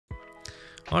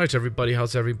Alright everybody,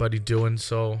 how's everybody doing?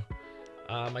 So,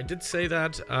 I did say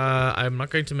that I'm not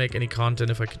going to make any content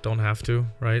if I don't have to,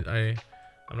 right?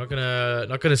 I'm not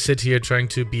gonna sit here trying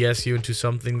to BS you into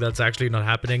something that's actually not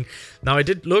happening. Now I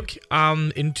did look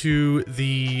into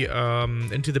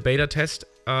the beta test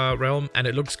realm, and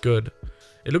it looks good.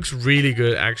 It looks really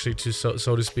good, actually, so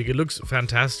to speak. It looks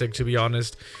fantastic, to be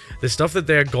honest. The stuff that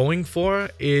they're going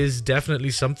for is definitely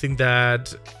something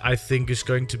that I think is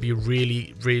going to be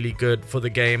really, really good for the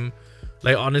game.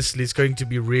 Like, honestly, it's going to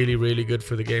be really, really good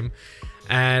for the game.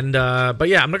 And, but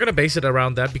yeah, I'm not gonna base it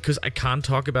around that because I can't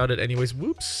talk about it anyways.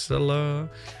 Whoops, hello.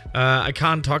 I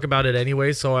can't talk about it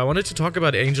anyway, so I wanted to talk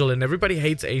about Angel, and everybody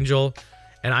hates Angel,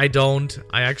 and I don't.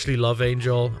 I actually love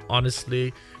Angel,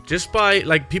 honestly. Just by,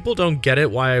 like, people don't get it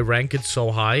why I rank it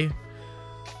so high.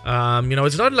 You know,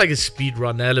 it's not like a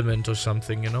speedrun element or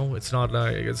something, you know? It's not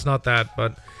like, it's not that,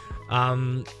 but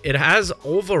it has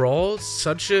overall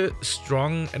such a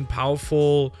strong and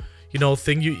powerful, you know,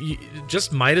 thing. You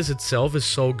just Midas itself is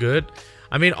so good.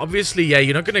 I mean, obviously, yeah,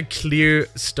 you're not gonna clear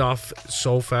stuff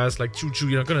so fast, like choo-choo,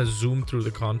 you're not gonna zoom through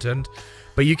the content.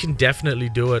 But you can definitely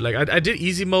do it. Like, I did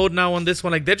easy mode now on this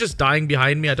one. Like, they're just dying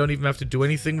behind me. I don't even have to do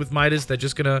anything with Midas. They're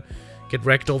just gonna get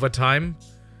wrecked over time.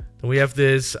 Then we have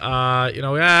this, you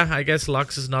know, yeah, I guess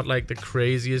Lux is not, like, the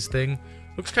craziest thing.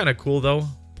 Looks kind of cool, though.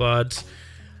 But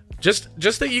just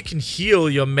that you can heal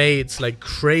your mates, like,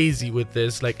 crazy with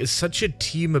this, like, is such a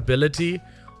team ability.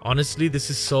 Honestly, this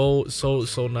is so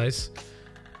nice.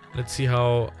 Let's see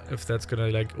if that's gonna,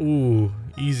 like, ooh,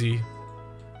 easy.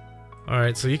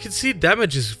 Alright, so you can see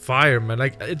damage is fire, man.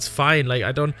 Like, it's fine. Like,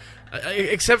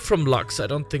 except from Lux. I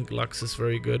don't think Lux is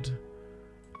very good.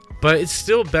 But it's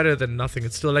still better than nothing.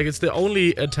 It's still, like, it's the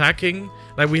only attacking.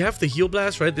 Like, we have the Heal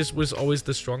Blast, right? This was always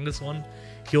the strongest one.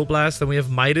 Heal Blast. Then we have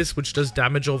Midas, which does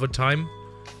damage over time.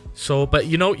 So, but,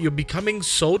 you know, you're becoming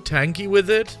so tanky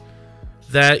with it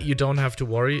that you don't have to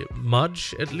worry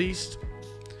much, at least.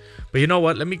 But you know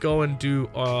what? Let me go and do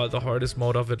the hardest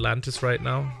mode of Atlantis right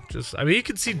now. Just, I mean, you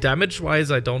can see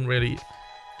damage-wise, I don't really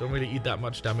eat that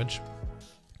much damage.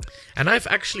 And I've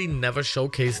actually never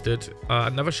showcased it. I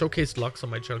never showcased Lux on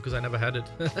my channel because I never had it.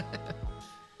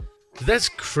 That's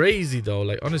crazy, though.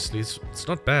 Like, honestly, it's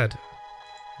not bad.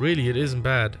 Really, it isn't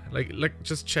bad. Like,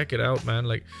 just check it out, man.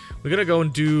 Like, we're gonna go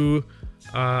and do.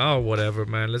 Oh, whatever,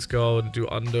 man. Let's go and do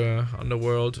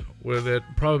Underworld with it.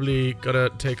 Probably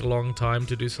gonna take a long time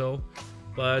to do so.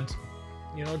 But,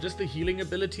 you know, just the healing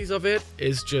abilities of it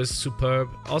is just superb.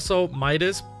 Also,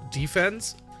 Midas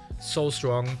defense, so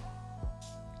strong.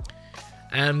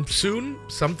 And soon,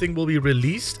 something will be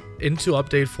released into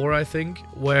Update 4, I think,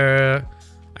 where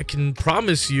I can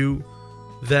promise you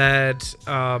that,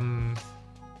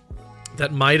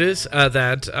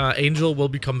 that Angel will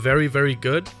become very, very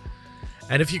good.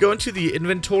 And if you go into the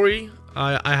inventory,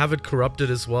 I have it corrupted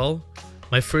as well.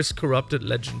 My first corrupted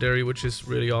legendary, which is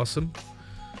really awesome.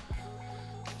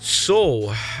 So,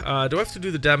 do I have to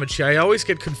do the damage here? I always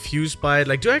get confused by it.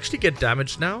 Like, do I actually get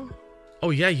damage now? Oh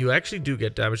yeah, you actually do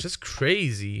get damage. That's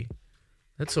crazy.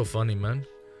 That's so funny, man.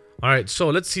 Alright,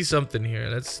 so let's see something here.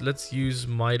 Let's use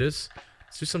Midas.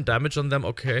 Let's do some damage on them.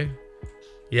 Okay.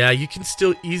 Yeah, you can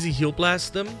still easy heal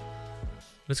blast them.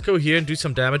 Let's go here and do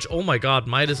some damage. Oh my god,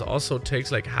 Midas also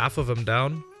takes like half of them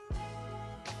down.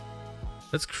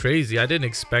 That's crazy. I didn't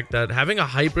expect that. Having a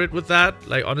hybrid with that,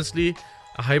 like, honestly,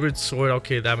 a hybrid sword,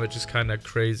 okay, damage is kind of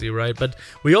crazy, right? But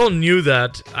we all knew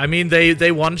that. I mean,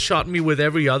 they one-shot me with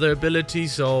every other ability,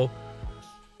 so...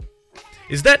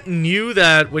 Is that new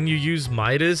that when you use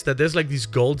Midas, that there's like these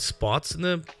gold spots in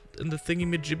the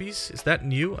thingy-majibbies? Is that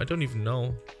new? I don't even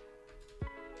know.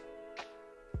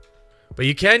 But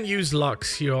you can use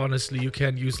Lux here, honestly. You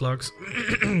can use Lux.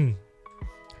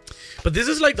 But this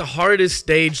is like the hardest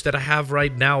stage that I have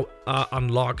right now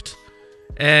unlocked.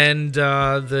 And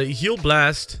the Heal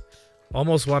Blast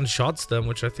almost one-shots them,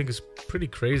 which I think is pretty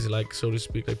crazy, like, so to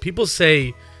speak. Like, people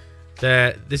say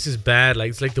that this is bad.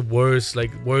 Like, it's like the worst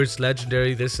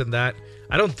legendary, this and that.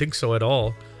 I don't think so at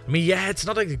all. I mean, yeah, it's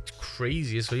not like the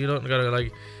craziest, so you don't gotta,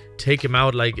 like, take him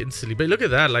out like instantly. But look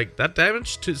at that, like, that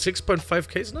damage to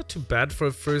 6.5k is not too bad for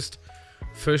a first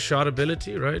shot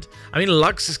ability, right? I mean,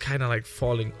 Lux is kind of like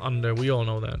falling under, we all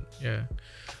know that, yeah.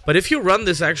 But if you run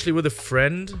this actually with a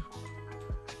friend,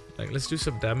 like, let's do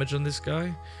some damage on this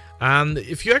guy. And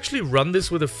if you actually run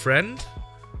this with a friend,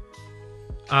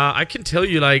 I can tell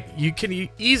you, like, you can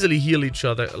easily heal each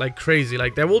other like crazy.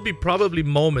 Like, there will be probably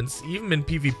moments, even in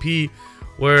PvP,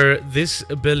 where this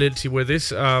ability,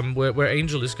 where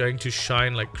Angel is going to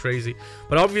shine like crazy.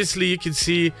 But obviously you can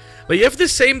see, but you have the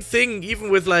same thing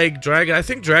even with like Dragon. I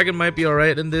think Dragon might be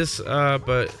alright in this,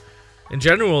 but In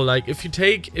general, like if you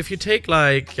take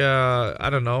like I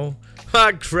don't know,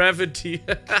 gravity,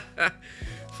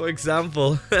 for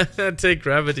example, take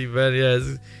gravity, man. Yeah,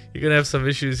 you're gonna have some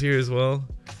issues here as well.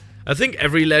 I think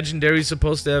every legendary is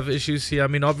supposed to have issues here. I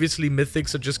mean, obviously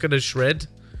mythics are just gonna shred,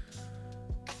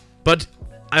 but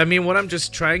I mean, what I'm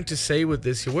just trying to say with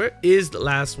this here, where is the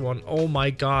last one? Oh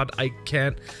my god, I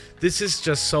can't. This is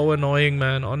just so annoying,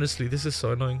 man. Honestly, this is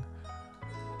so annoying.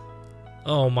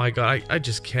 Oh my god, I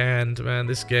just can't, man.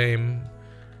 This game,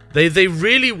 they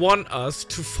really want us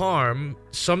to farm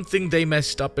something they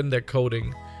messed up in their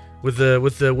coding with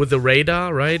the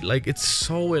radar, right? Like, it's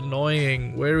so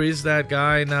annoying. Where is that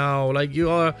guy now? Like,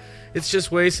 it's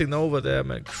just wasting over there,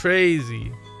 man.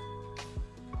 Crazy.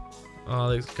 Oh,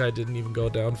 this guy didn't even go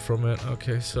down from it.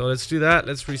 Okay, so let's do that.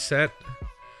 Let's reset.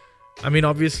 I mean,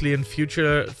 obviously in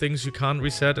future things you can't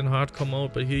reset in hardcore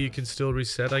mode, but here you can still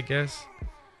reset, I guess.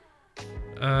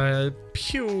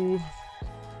 Pew.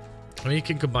 I mean, you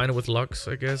can combine it with Lux,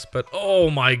 I guess, but oh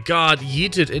my god,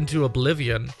 yeeted into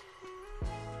oblivion.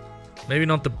 Maybe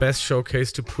not the best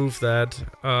showcase to prove that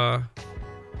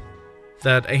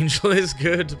that Angel is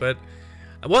good, but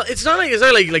well, it's not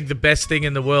like the best thing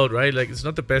in the world, right? Like, it's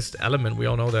not the best element, we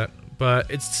all know that, but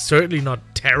it's certainly not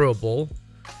terrible.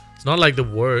 It's not like the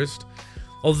worst.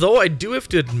 Although I do have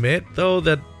to admit, though,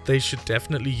 that they should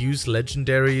definitely use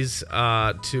legendaries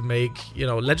to make, you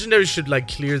know, legendaries should like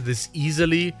clear this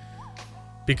easily,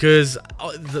 because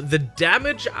the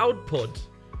damage output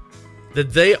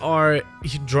that they are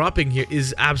dropping here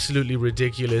is absolutely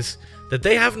ridiculous. That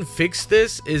they haven't fixed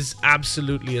this is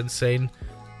absolutely insane.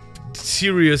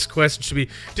 Serious question should be,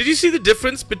 did you see the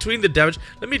difference between the damage?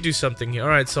 Let me do something here.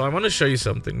 Alright, so I want to show you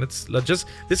something. Let's just,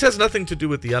 this has nothing to do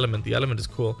with the element. The element is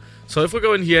cool. So if we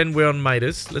go in here and we're on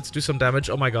Midas, let's do some damage.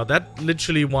 Oh my god, that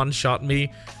literally one-shot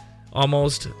me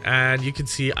almost, and you can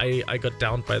see I got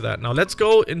downed by that. Now let's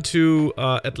go into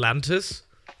Atlantis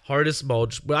hardest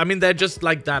mode. Well, I mean, they're just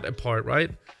like that apart,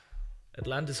 right?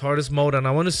 Atlantis hardest mode, and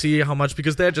I want to see how much,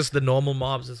 because they're just the normal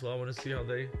mobs as well. I want to see how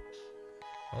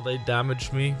they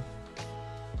damage me.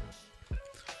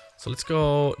 So let's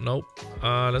go, nope,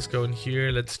 let's go in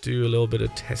here, let's do a little bit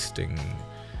of testing.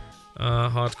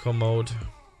 Hardcore mode.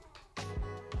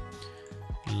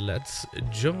 Let's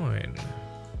join.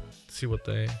 See what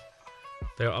they're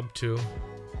up to.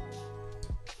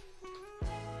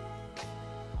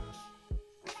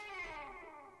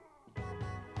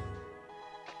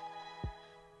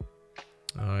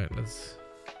 Alright, let's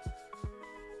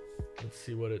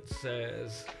see what it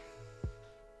says.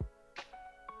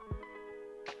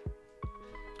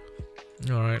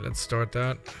 Alright, let's start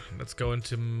that. Let's go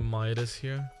into Midas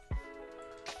here.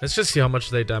 Let's just see how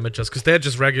much they damage us, because they're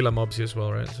just regular mobs here as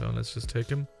well, right? So let's just take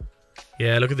him.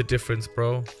 Yeah, look at the difference,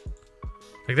 bro.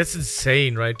 Like, that's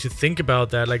insane, right? To think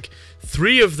about that. Like,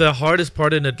 3 of the hardest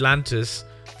part in Atlantis,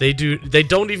 they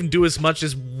don't even do as much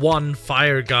as one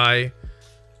fire guy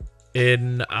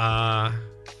in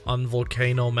on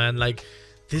Volcano, man. Like,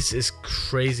 this is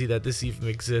crazy that this even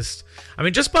exists. I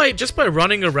mean, just by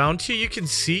running around here, you can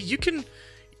see, you can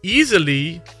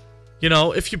easily, you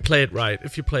know, if you play it right,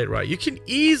 you can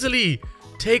easily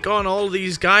take on all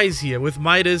these guys here with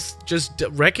Midas just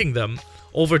wrecking them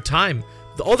over time.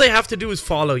 All they have to do is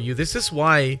follow you. This is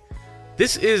why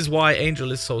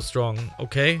Angel is so strong,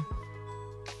 okay?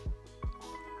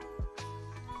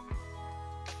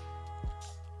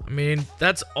 I mean,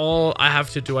 that's all I have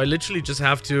to do. I literally just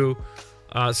have to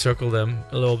circle them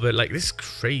a little bit. Like, this is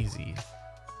crazy.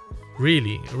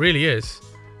 Really, it really is.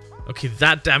 Okay,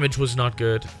 that damage was not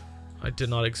good. I did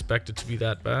not expect it to be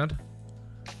that bad.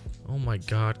 Oh my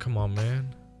god, come on,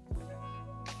 man.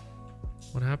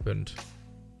 What happened?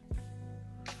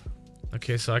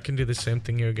 Okay, so I can do the same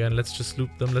thing here again. Let's just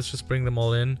loop them. Let's just bring them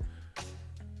all in.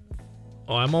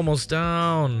 Oh, I'm almost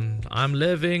down. I'm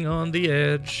living on the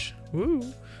edge. Woo.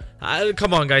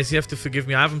 Come on, guys. You have to forgive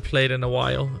me. I haven't played in a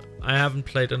while. I haven't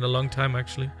played in a long time,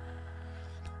 actually.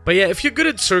 But yeah, if you're good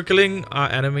at circling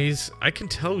enemies, I can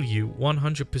tell you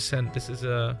 100%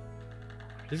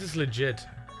 this is legit.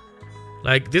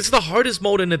 Like, this is the hardest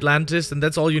mode in Atlantis, and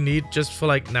that's all you need just for,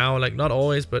 like, now. Like, not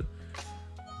always, but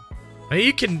I mean,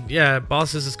 you can, yeah,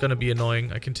 bosses is gonna be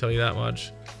annoying. I can tell you that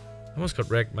much. I almost got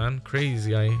wrecked, man.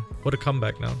 Crazy. What a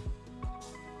comeback now.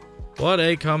 What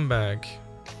a comeback.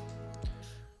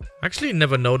 Actually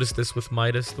never noticed this with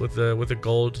Midas, with the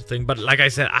gold thing, but like I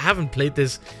said, I haven't played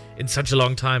this in such a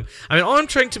long time. I mean, all I'm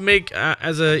trying to make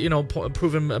as a, you know,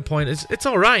 proven point is it's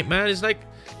all right, man. It's like,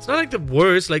 it's not like the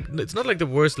worst, like, it's not like the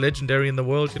worst legendary in the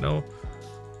world, you know.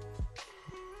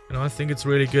 You know, I think it's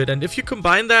really good. And if you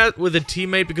combine that with a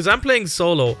teammate, because I'm playing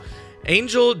solo,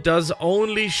 Angel does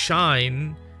only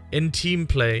shine in team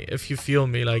play, if you feel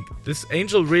me. Like, this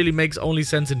Angel really makes only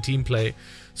sense in team play.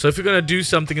 So if you're gonna do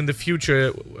something in the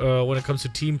future when it comes to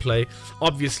team play,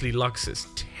 obviously Lux is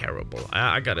terrible.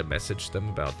 I gotta message them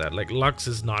about that. Like, Lux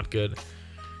is not good.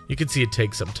 You can see it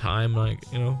takes some time, like,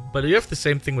 you know. But you have the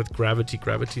same thing with Gravity.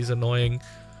 Gravity is annoying.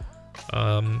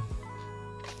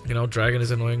 You know, Dragon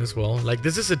is annoying as well. Like,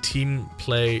 this is a team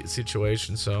play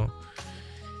situation, so...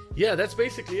 Yeah, that's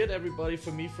basically it, everybody,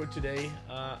 for me for today.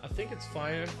 I think it's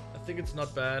fire. I think it's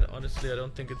not bad. Honestly, I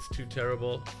don't think it's too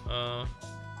terrible.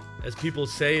 As people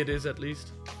say it is, at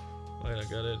least. Wait, I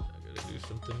gotta do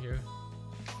something here.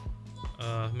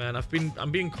 Man,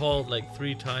 I'm being called like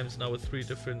 3 times now with 3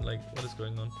 different, like, what is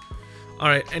going on?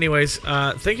 Alright, anyways,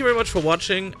 thank you very much for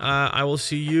watching. I will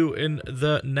see you in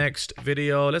the next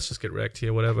video. Let's just get wrecked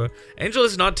here, whatever. Angel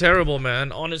is not terrible,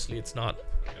 man. Honestly, it's not.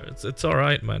 It's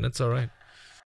alright, man. It's alright.